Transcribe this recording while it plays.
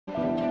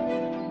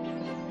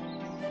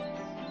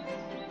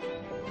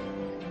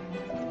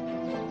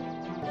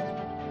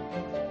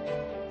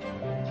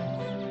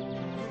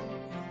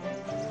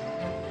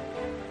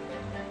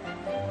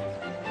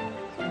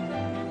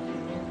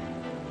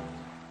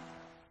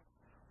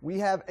We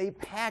have a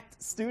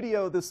packed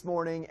studio this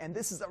morning, and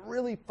this is a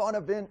really fun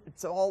event.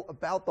 It's all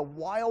about the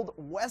Wild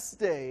West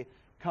Day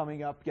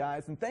coming up,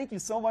 guys. And thank you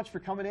so much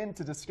for coming in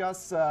to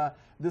discuss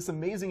this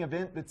amazing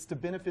event that's to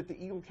benefit the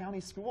Eagle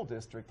County School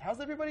District. How's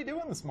everybody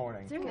doing this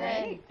morning? Doing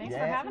great. Thanks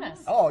for having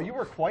us. Oh, you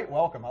were quite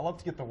welcome. I love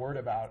to get the word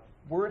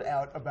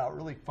out about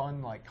really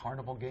fun, like,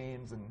 carnival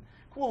games and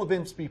cool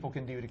events people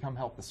can do to come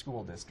help the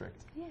school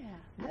district. Yeah,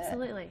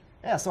 absolutely.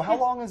 Yeah, so how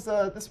long has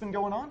this been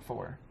going on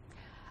for?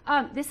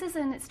 This is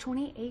in its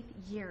 28th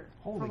year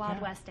Holy for Wild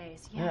cow. West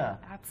Days. Yeah,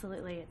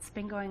 absolutely. It's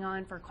been going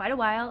on for quite a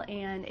while,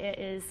 and it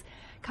is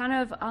kind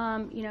of,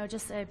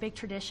 just a big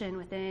tradition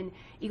within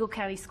Eagle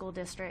County school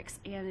districts,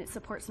 and it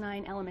supports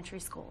 9 elementary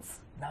schools.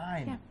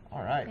 9? Yeah.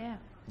 All right. Yeah.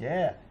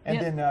 Yeah, and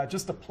then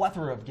just a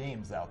plethora of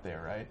games out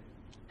there, right?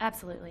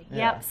 Absolutely.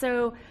 Yeah. Yep.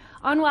 So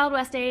on Wild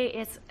West Day,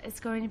 it's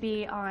going to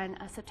be on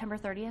September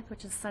 30th,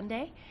 which is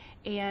Sunday,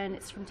 and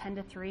it's from 10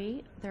 to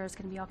 3. There's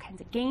going to be all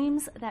kinds of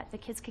games that the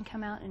kids can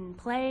come out and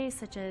play,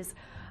 such as,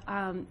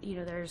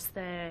 there's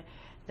the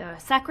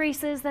sack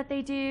races that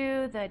they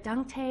do, the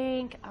dunk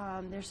tank.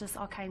 There's just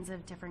all kinds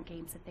of different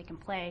games that they can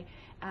play.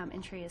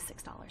 Entry is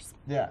 $6.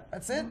 Yeah,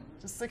 that's it?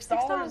 Just $6?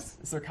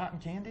 $6. Is there cotton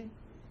candy?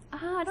 I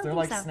don't Is there think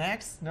like so.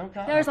 snacks? No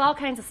cotton? There's all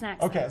kinds of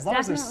snacks. Okay, though. as long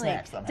as there's Definitely.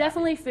 snacks, I'm happy.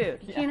 Definitely food.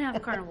 You can't have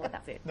a carnival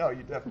without food. No,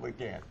 you definitely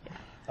can't.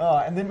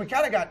 And then we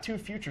kind of got 2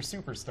 future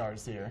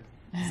superstars here,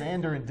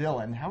 Xander and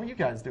Dylan. How are you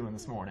guys doing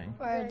this morning?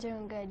 We're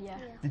doing good, yeah.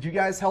 Did you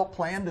guys help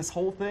plan this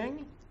whole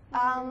thing?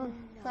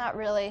 Not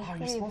really. Oh,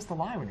 you're supposed to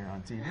lie when you're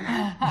on TV.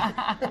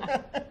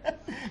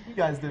 You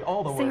guys did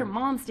all the So work. your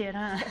moms did,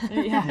 huh?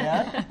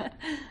 Yeah?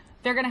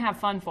 They're going to have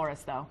fun for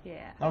us, though.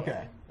 Yeah.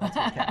 Okay, that's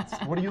what counts.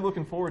 What are you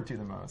looking forward to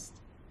the most?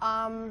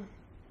 I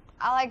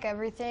like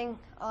everything.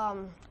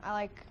 I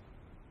like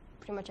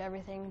pretty much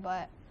everything,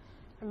 but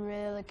I'm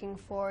really looking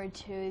forward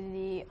to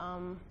the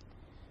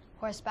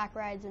horseback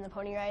rides and the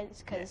pony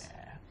rides, because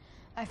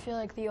I feel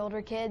like the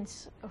older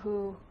kids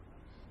who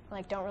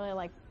don't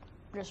really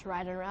just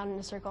riding around in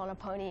a circle on a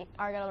pony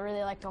are gonna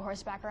really like the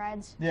horseback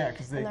rides. Yeah,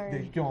 because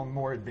they go on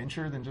more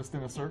adventure than just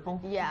in a circle?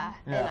 Yeah.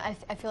 And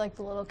I feel like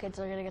the little kids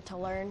are gonna get to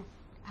learn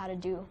how to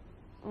do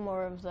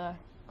more of the,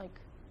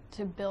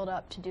 to build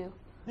up to do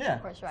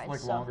horse rides.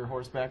 Like longer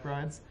horseback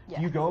rides? Yeah.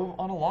 Do you go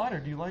on a lot, or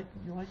do you like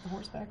the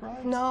horseback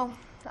rides? No,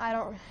 I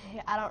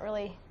don't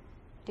really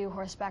do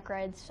horseback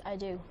rides. I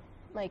do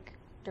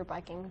dirt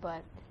biking,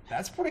 but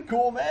That's pretty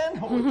cool, man.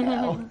 Holy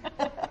cow.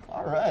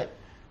 All right.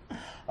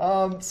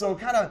 So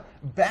kind of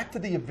back to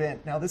the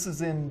event. Now this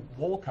is in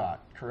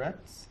Wolcott,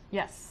 correct?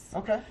 Yes.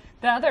 Okay.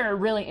 The other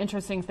really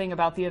interesting thing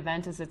about the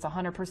event is it's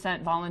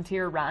 100%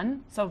 volunteer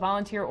run. So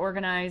volunteer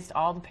organized,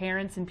 all the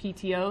parents and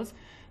PTOs.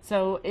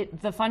 So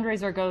the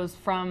fundraiser goes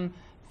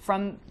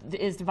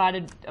is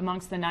divided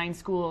amongst the 9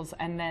 schools,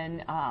 and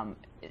then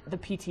the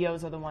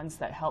PTOs are the ones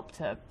that help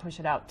to push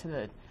it out to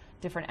the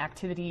different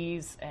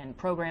activities and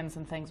programs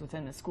and things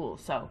within the school.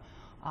 So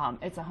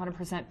it's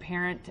 100%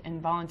 parent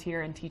and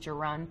volunteer and teacher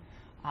run,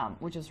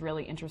 which is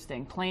really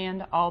interesting.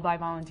 Planned all by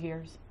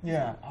volunteers.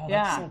 Yeah. Oh,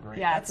 that's so great.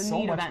 Yeah, That's it's a so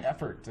neat much event.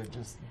 effort to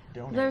just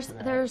donate to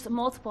that. There's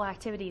multiple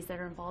activities that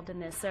are involved in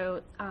this.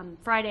 So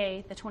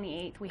Friday, the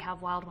 28th, we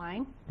have Wild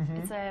Wine.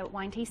 It's a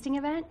wine tasting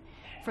event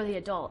for the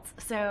adults.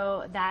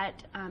 So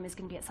that is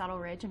going to be at Saddle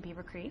Ridge and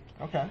Beaver Creek.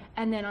 Okay.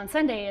 And then on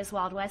Sunday is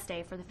Wild West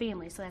Day for the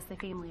family. So that's the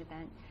family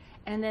event.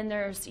 And then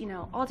there's,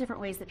 all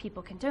different ways that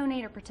people can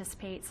donate or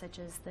participate, such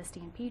as the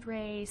Stampede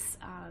Race,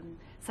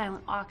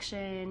 silent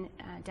auction.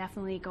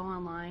 Definitely go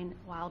online,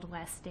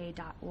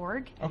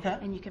 wildwestday.org. Okay.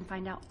 And you can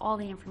find out all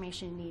the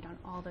information you need on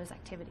all those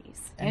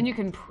activities. And you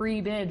can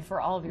pre-bid for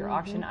all of your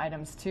auction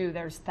items, too.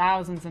 There's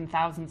thousands and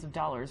thousands of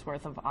dollars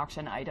worth of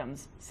auction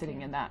items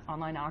sitting in that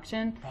online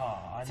auction.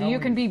 So you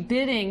can be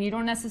bidding. You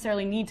don't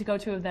necessarily need to go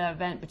to the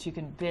event, but you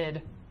can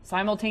bid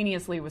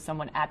simultaneously with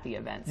someone at the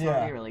event. So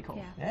it'll be really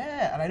cool.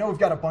 Yeah, and I know we've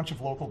got a bunch of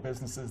local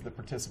businesses that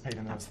participate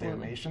in those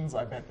donations.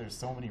 I bet there's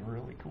so many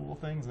really cool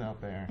things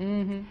out there.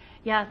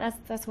 Yeah,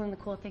 that's one of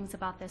the cool things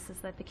about this, is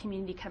that the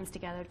community comes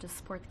together to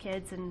support the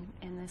kids in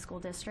the school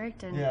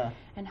district and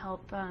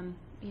help,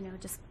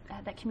 just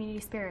have that community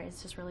spirit.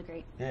 It's just really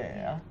great.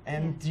 Yeah.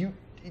 And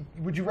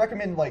would you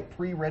recommend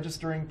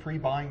pre-registering,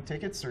 pre-buying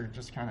tickets, or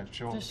just kind of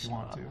show up if you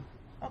want to?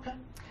 Okay.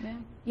 Yeah.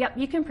 Yep,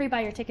 you can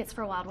pre-buy your tickets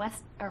for Wild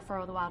West or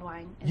for the Wild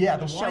Wine. And Yeah,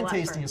 then the show wine up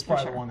tasting for- is for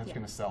probably sure. the one that's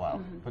going to sell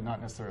out, but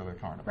not necessarily the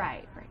carnival.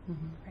 Right.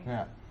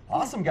 Yeah.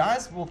 Awesome,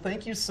 guys. Well,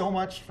 thank you so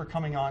much for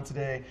coming on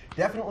today.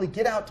 Definitely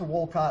get out to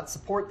Wolcott,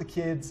 support the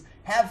kids,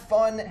 have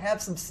fun,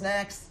 have some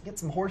snacks, get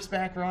some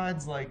horseback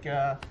rides like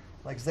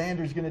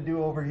Xander's going to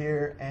do over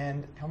here.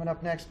 And coming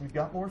up next, we've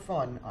got more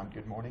fun on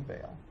Good Morning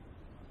Vail.